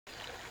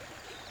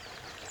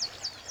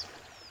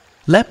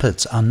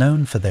Leopards are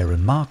known for their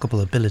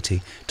remarkable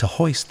ability to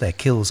hoist their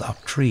kills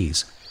up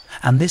trees,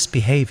 and this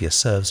behavior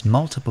serves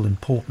multiple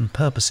important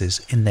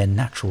purposes in their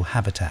natural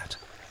habitat.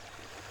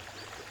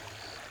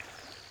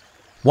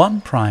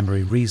 One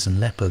primary reason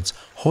leopards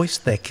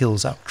hoist their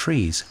kills up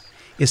trees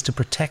is to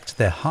protect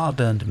their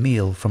hard-earned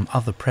meal from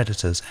other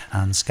predators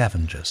and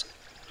scavengers.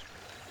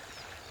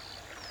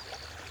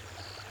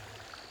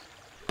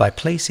 By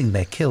placing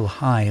their kill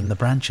high in the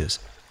branches,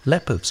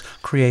 leopards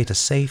create a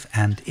safe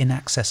and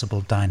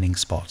inaccessible dining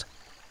spot.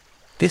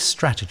 This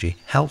strategy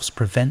helps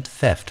prevent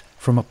theft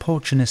from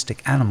opportunistic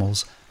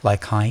animals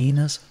like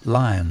hyenas,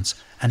 lions,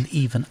 and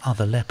even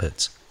other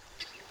leopards.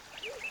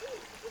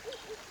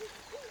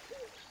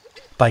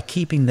 By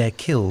keeping their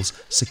kills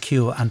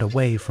secure and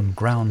away from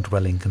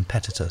ground-dwelling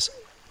competitors,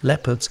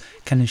 leopards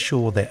can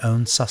ensure their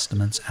own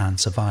sustenance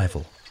and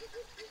survival.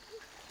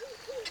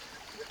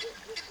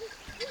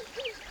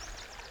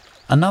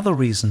 Another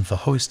reason for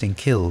hoisting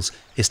kills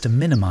is to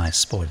minimize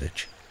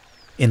spoilage.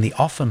 In the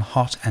often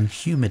hot and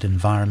humid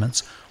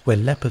environments where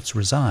leopards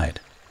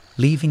reside,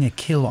 leaving a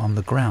kill on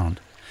the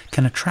ground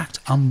can attract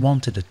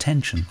unwanted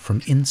attention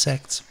from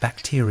insects,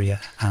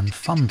 bacteria, and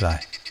fungi,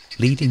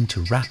 leading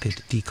to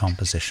rapid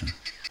decomposition.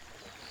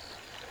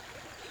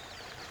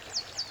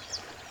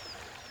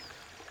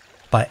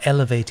 By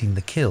elevating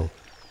the kill,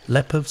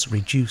 leopards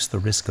reduce the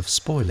risk of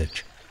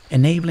spoilage,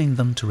 enabling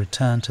them to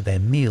return to their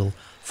meal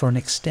for an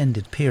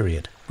extended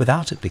period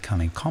without it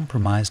becoming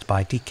compromised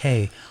by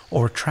decay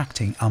or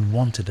attracting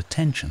unwanted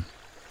attention.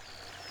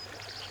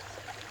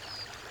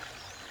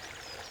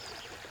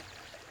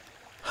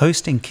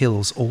 Hoisting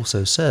kills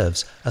also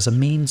serves as a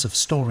means of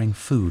storing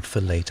food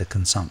for later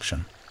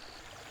consumption.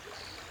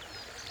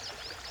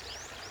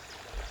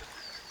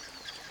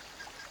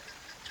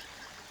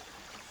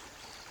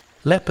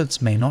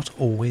 Leopards may not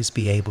always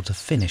be able to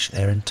finish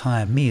their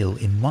entire meal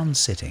in one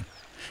sitting,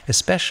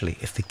 especially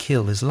if the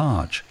kill is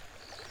large.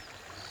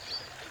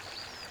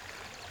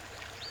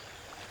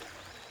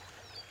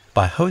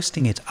 By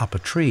hoisting it up a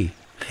tree,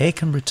 they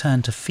can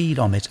return to feed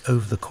on it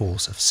over the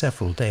course of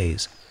several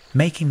days,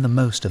 making the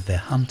most of their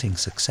hunting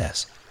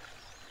success.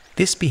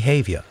 This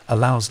behavior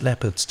allows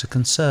leopards to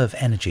conserve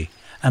energy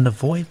and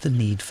avoid the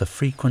need for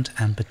frequent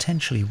and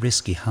potentially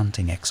risky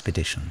hunting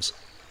expeditions.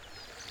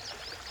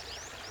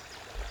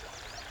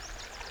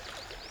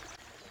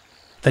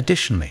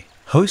 Additionally,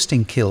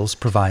 hosting kills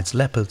provides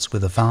leopards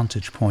with a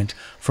vantage point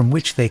from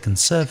which they can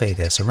survey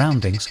their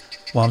surroundings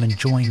while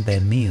enjoying their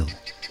meal.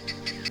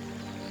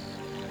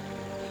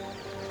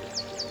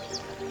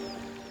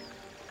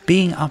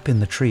 Being up in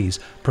the trees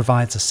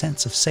provides a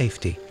sense of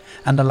safety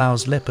and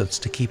allows leopards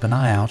to keep an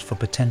eye out for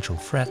potential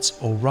threats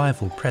or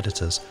rival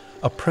predators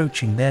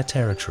approaching their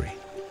territory.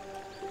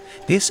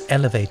 This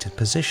elevated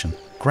position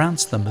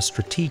grants them a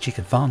strategic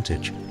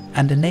advantage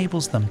and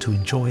enables them to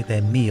enjoy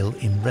their meal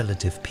in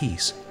relative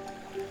peace.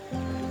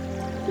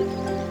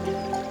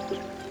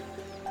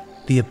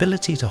 The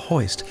ability to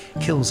hoist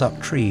kills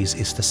up trees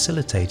is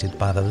facilitated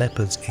by the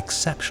leopard's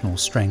exceptional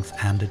strength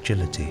and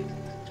agility.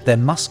 Their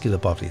muscular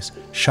bodies,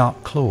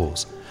 sharp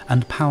claws,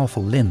 and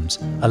powerful limbs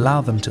allow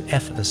them to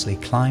effortlessly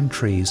climb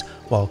trees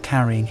while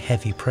carrying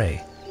heavy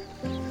prey.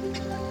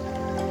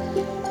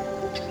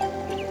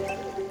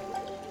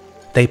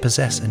 They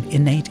possess an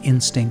innate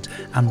instinct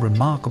and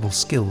remarkable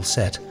skill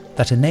set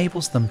that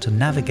enables them to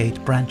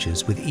navigate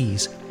branches with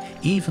ease,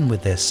 even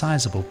with their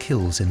sizable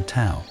kills in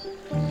tow.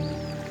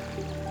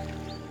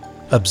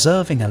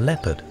 Observing a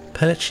leopard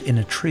perched in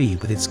a tree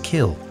with its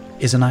kill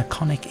is an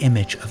iconic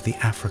image of the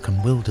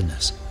African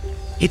wilderness.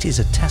 It is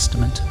a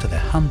testament to their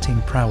hunting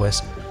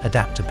prowess,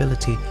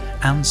 adaptability,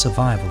 and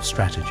survival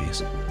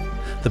strategies.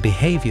 The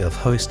behavior of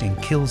hoisting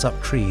kills up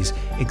trees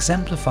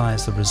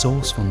exemplifies the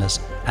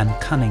resourcefulness and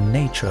cunning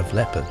nature of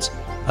leopards,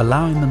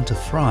 allowing them to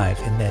thrive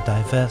in their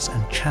diverse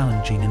and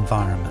challenging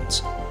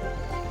environments.